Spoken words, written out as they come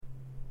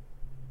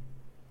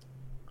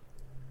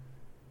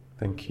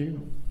Thank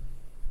you.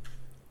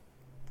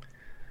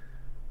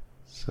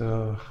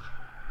 So,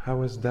 how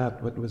was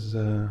that? What was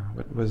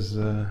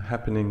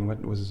happening?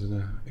 What was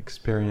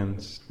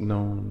experienced,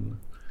 known?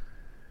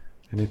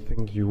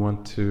 Anything you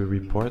want to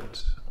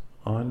report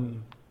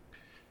on?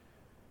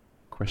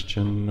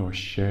 Question or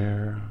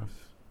share of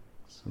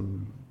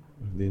some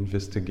of the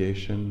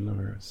investigation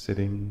or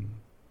sitting?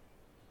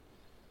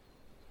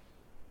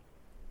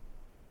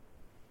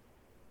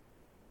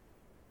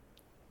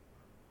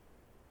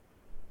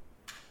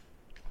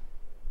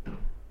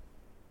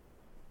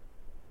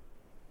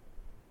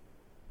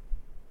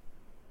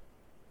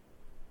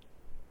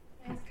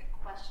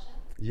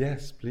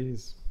 Yes,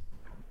 please.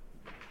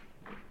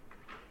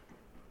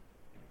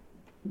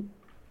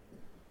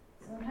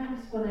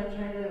 Sometimes when I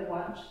try to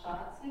watch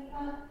thoughts like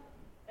that,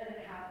 and it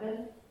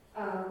happens,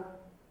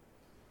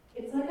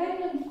 it's like I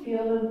can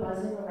feel them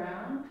buzzing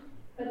around,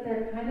 but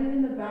they're kind of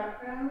in the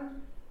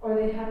background, or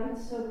they happen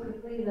so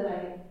quickly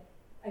that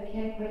I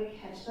can't quite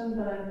catch them,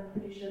 but I'm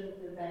pretty sure that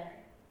they're there.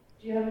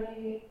 Do you have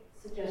any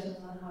suggestions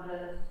on how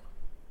to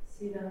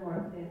see them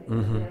more clearly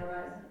as they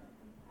arise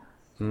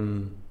in the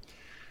past?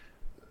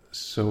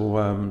 So,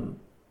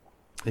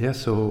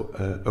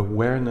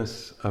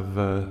 awareness of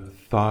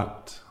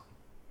thought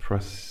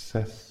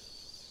process.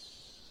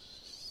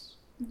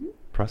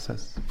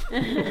 Process.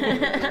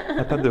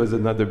 I thought there was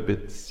another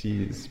bit.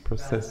 C's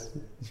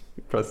processes.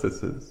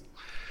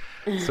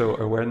 So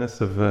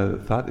awareness of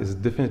thought is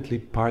definitely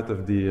part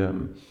of the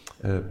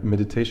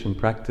meditation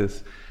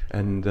practice,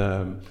 and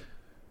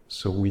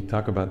so we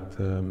talk about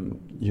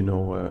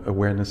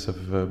awareness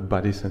of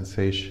body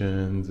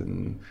sensations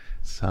and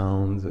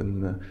sounds,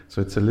 and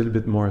so it's a little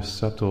bit more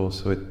subtle.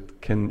 So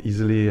it can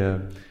easily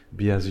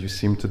be, as you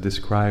seem to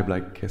describe,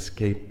 like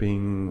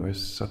escaping or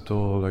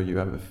subtle, or you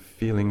have a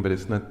feeling, but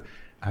it's not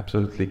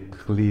absolutely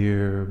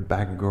clear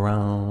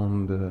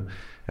background,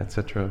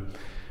 etc.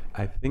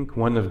 I think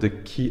one of the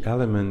key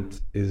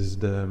elements is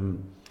the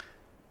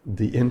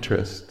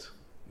interest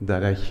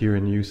that I hear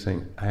in you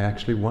saying, I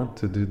actually want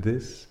to do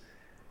this,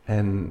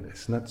 and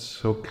it's not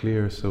so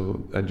clear,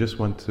 so I just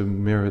want to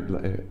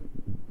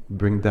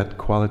bring that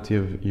quality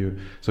of you.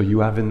 So you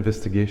have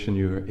investigation,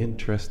 you're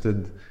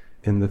interested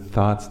in the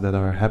thoughts that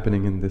are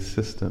happening in this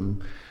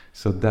system.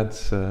 So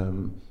that's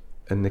an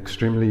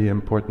extremely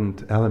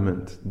important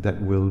element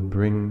that will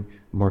bring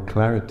more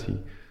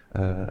clarity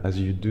as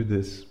you do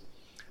this.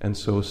 And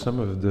so some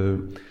of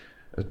the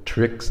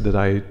tricks that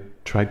I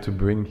tried to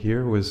bring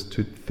here was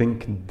to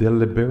think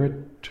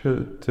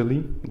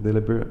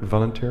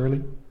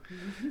voluntarily.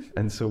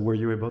 And so were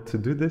you able to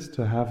do this,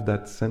 to have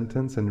that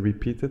sentence and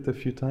repeat it a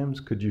few times?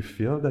 Could you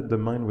feel that the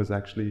mind was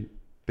actually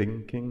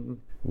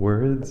thinking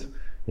words?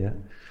 Yeah.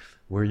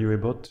 Were you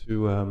able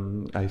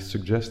to, I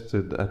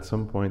suggested at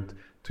some point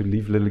to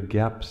leave little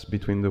gaps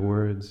between the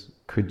words.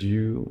 Could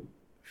you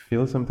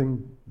feel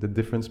something, the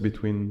difference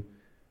between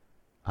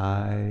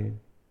I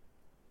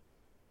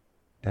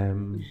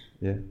am,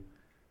 yeah?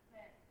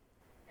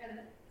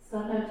 And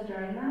sometimes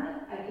during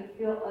that, I could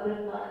feel other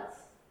thoughts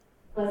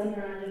buzzing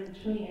around in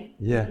between,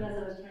 yeah. even as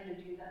I was trying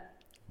to do that.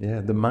 Yeah,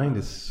 the mind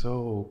is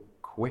so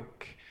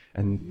quick,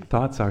 and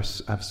thoughts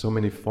have so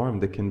many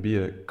forms. They can be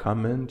a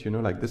comment,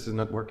 like this is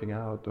not working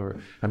out, or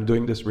I'm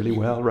doing this really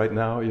well right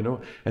now,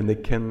 and they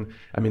can,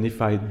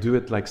 if I do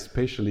it like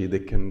spatially, they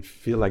can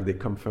feel like they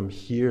come from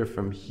here,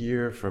 from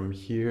here, from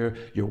here.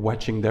 You're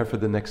watching there for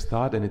the next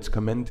thought, and it's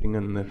commenting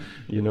on,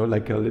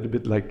 like a little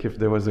bit like if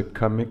there was a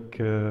comic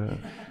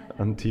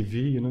on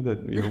TV,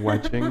 that you're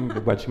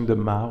watching the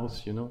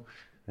mouse,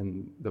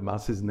 and the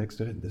mouse is next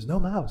to it. There's no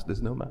mouse.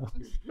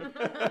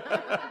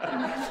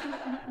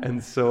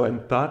 And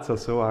thoughts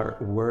also are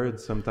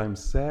words,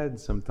 sometimes said,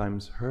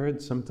 sometimes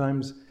heard,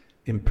 sometimes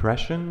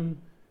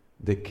impression.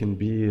 They can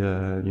be,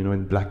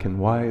 in black and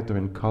white or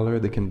in color.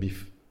 They can be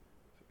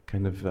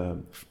kind of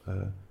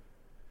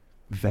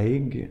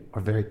vague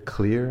or very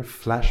clear,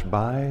 flash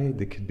by.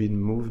 They could be in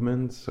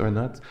movements or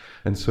not.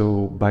 And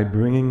so by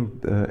bringing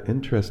the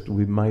interest,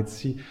 we might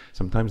see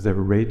sometimes they're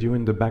radio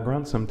in the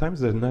background,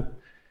 sometimes they're not.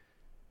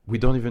 We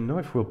don't even know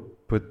if we'll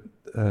put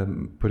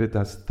it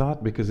as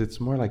thought, because it's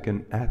more like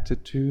an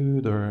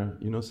attitude, or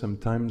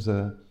sometimes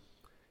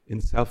in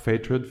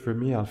self-hatred for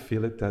me, I'll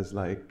feel it as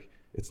like,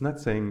 it's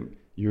not saying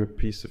you're a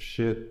piece of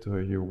shit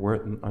or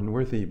you're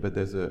unworthy, but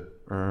there's a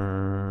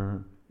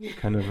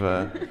kind of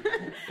a,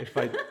 if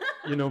I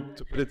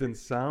to put it in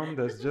sound,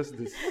 there's just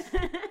this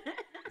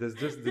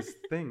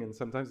thing, and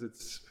sometimes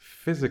it's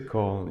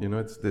physical,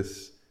 it's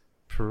this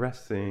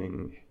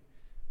pressing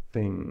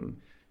thing,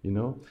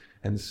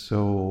 and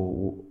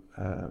so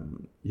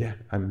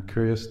I'm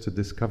curious to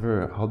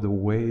discover how the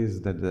ways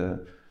that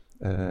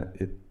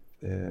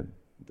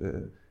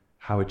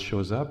how it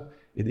shows up.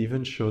 It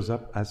even shows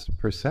up as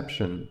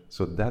perception.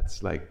 So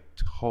that's like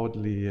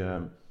totally,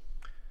 I'll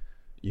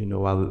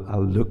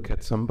look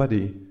at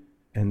somebody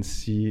and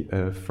see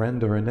a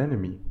friend or an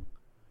enemy,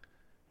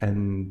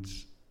 and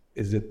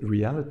is it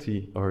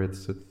reality or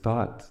it's a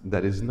thought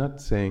that is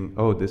not saying,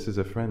 oh, this is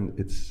a friend?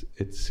 It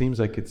seems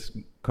like it's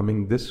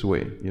coming this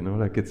way,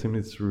 like it seems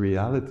it's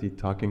reality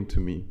talking to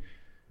me,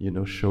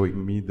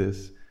 showing me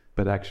this,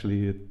 but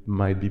actually it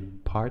might be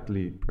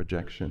partly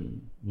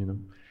projection,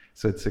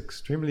 So it's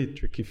extremely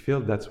tricky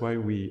field. That's why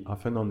we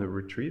often on the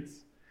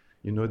retreats,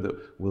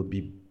 we'll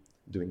be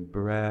doing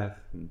breath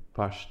and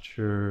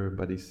posture,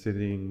 body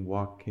sitting,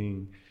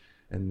 walking,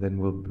 and then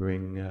we'll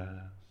bring,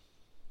 a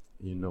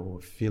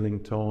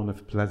feeling tone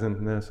of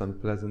pleasantness,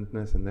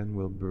 unpleasantness, and then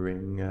we'll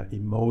bring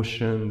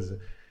emotions.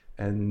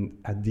 And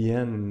at the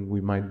end,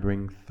 we might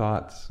bring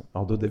thoughts,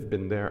 although they've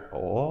been there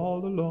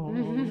all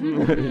along,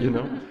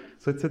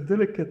 So it's a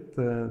delicate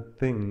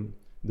thing.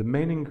 The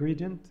main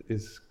ingredient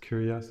is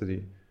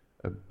curiosity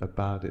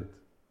about it.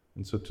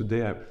 And so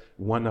today,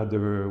 one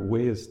other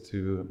way is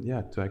to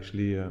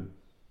actually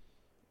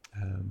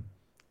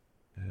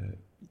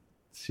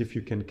see if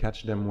you can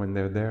catch them when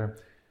they're there,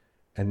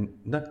 and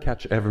not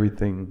catch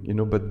everything,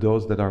 but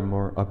those that are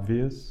more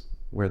obvious,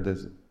 where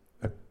there's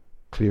a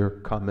clear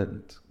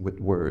comment with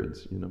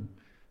words,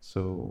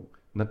 So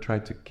not try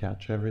to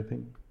catch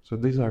everything. So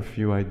these are a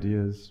few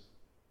ideas.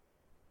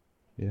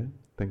 Yeah,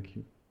 thank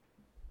you.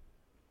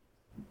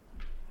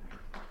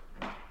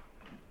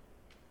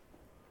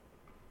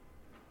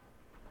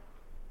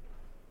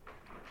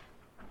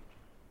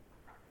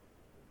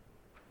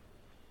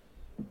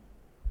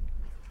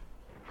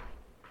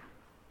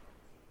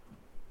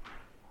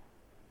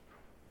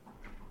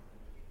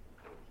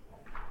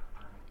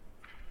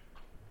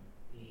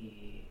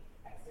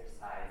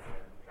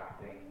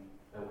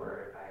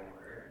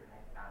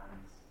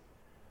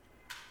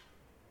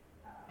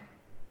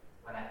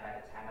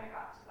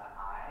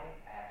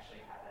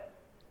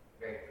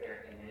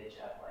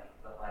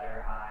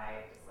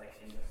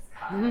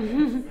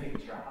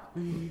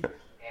 And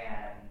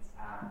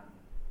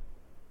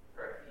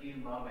for a few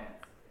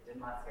moments, it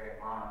didn't last very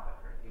long,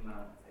 but for a few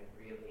moments, I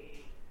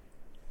really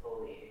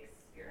fully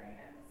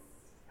experienced,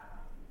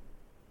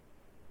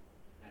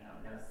 no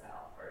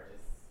self, or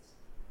just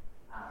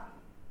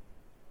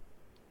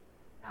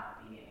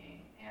not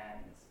being.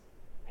 And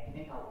I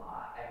think I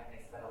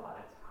spent a lot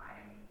of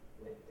time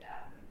with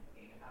death and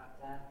thinking about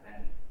death,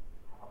 and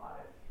have a lot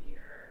of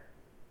fear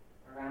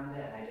around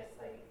it. And I just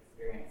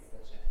experienced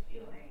such a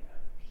feeling of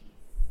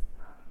peace,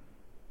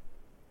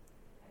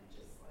 and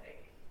just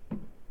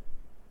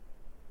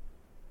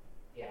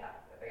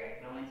I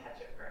can only touch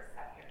it for a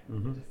second,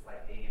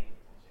 just being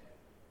able to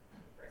touch it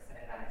for a second.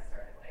 And then I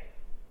started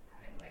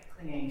having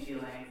clinging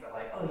feelings of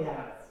oh yeah, I'm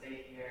gonna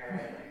stay here,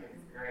 and this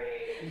is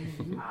great.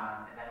 And then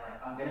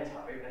I'm gonna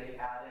tell everybody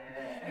about it.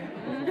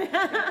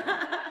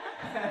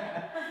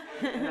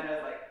 And then I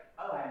was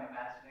oh, I'm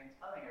imagining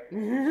telling everybody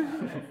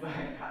about it.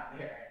 It's not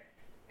there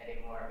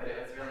anymore. But it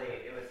was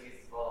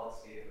useful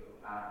to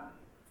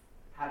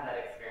have that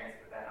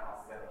experience, but then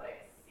also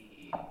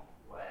see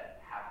what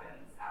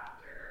happens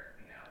after,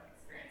 an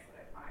experience that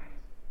I find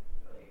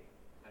really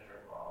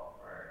pleasurable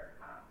or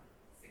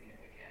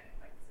significant.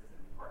 This is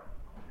an important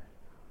moment.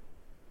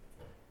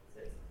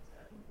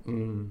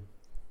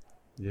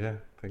 Yeah,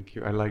 thank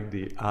you. I like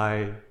the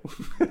eye,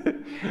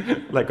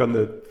 like on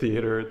the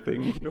theater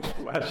thing,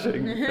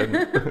 flashing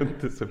and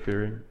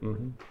disappearing.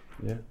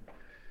 Yeah.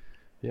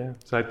 Yeah,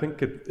 so I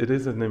think it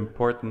is an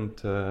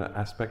important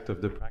aspect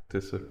of the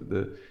practice of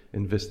the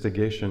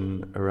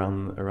investigation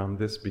around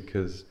this,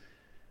 because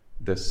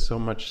there's so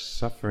much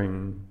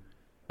suffering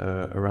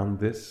around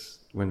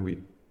this when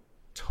we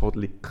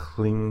totally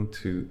cling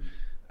to.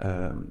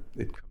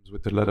 It comes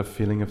with a lot of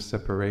feeling of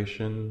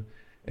separation,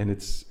 and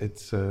it's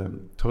a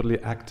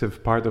totally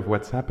active part of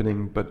what's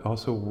happening, but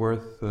also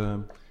worth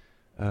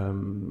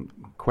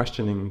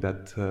questioning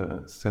that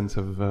sense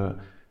of.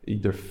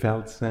 Either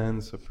felt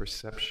sense of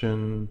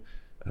perception,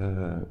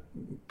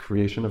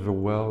 creation of a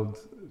world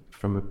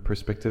from a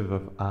perspective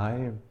of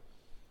I.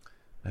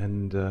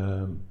 And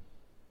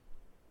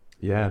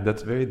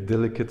that's very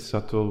delicate,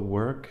 subtle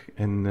work.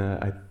 And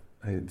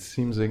it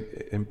seems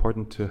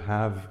important to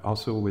have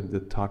also with the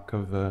talk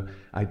of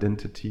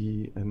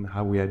identity and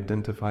how we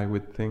identify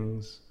with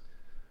things.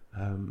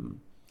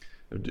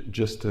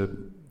 Just a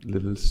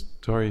little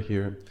story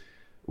here.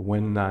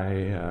 When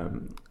I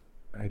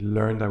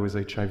learned I was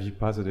HIV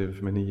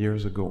positive many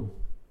years ago,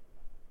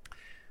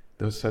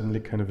 there was suddenly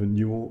kind of a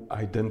new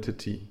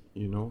identity, a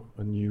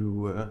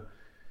new,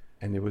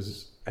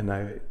 and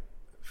I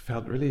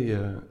felt really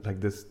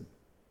like this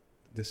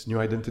new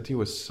identity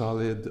was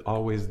solid,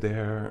 always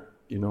there,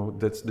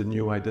 that's the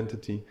new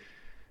identity.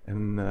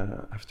 And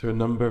after a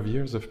number of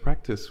years of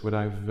practice, what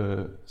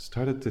I've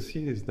started to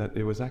see is that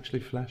it was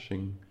actually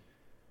flashing.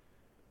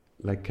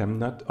 I'm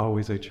not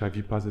always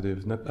HIV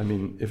positive.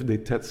 If they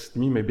test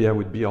me, maybe I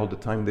would be all the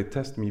time they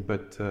test me.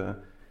 But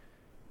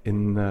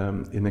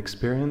in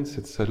experience,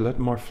 it's a lot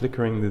more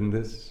flickering than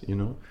this.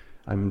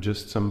 I'm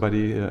just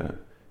somebody,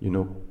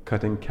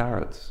 cutting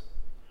carrots,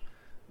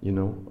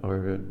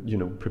 or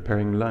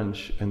preparing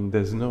lunch, and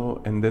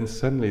then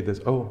suddenly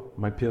there's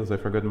my pills. I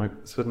forgot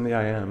Suddenly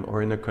I am,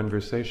 or in a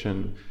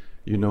conversation,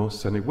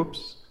 suddenly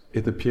whoops,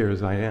 it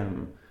appears I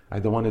am. I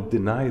don't want to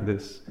deny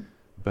this.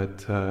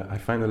 But I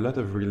find a lot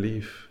of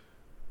relief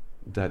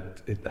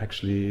that it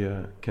actually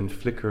can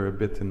flicker a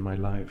bit in my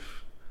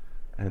life.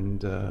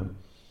 And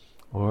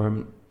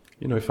Or,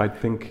 if I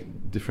think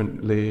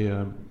differently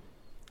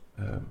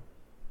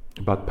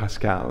about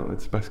Pascal,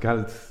 it's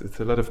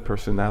a lot of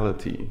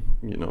personality,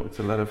 it's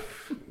a lot of,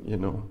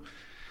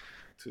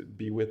 to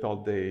be with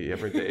all day,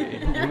 every day,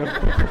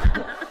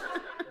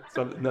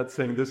 So I'm not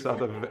saying this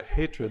out of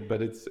hatred,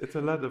 but it's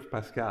a lot of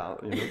Pascal,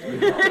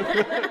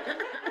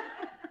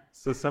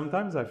 So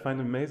sometimes I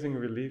find amazing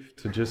relief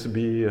to just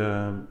be,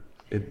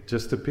 it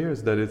just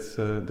appears that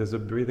there's a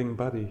breathing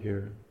body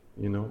here,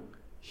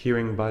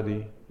 hearing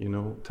body,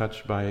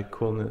 touched by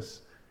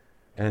coolness.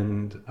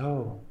 And,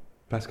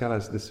 Pascal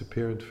has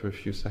disappeared for a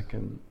few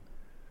seconds.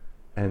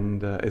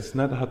 And it's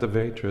not out of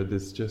hatred,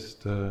 it's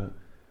just, and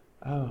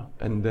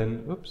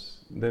then,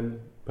 then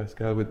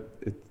Pascal with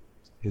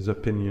his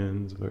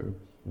opinions or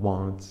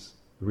wants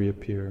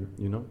reappear,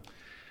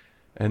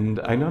 And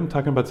I know I'm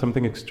talking about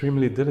something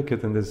extremely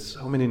delicate, and there's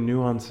so many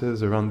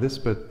nuances around this,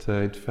 but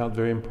it felt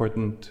very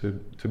important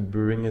to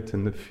bring it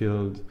in the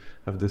field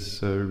of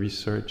this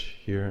research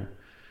here.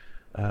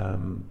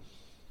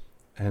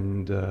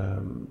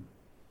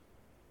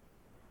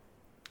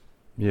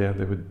 Yeah,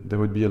 there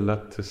would be a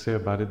lot to say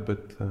about it,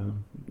 but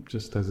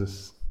just as a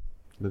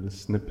little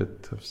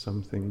snippet of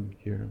something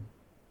here,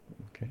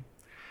 okay?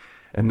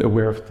 And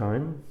aware of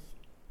time,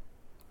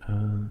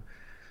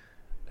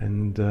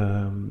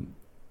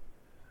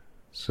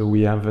 so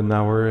we have an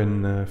hour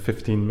and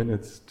 15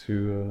 minutes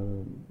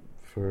to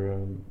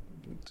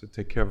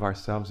take care of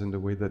ourselves in the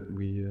way that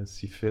we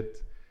see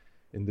fit.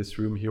 In this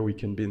room here, we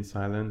can be in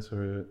silence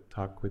or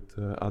talk with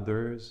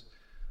others.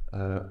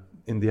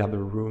 In the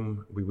other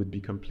room, we would be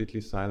completely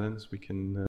silent. We can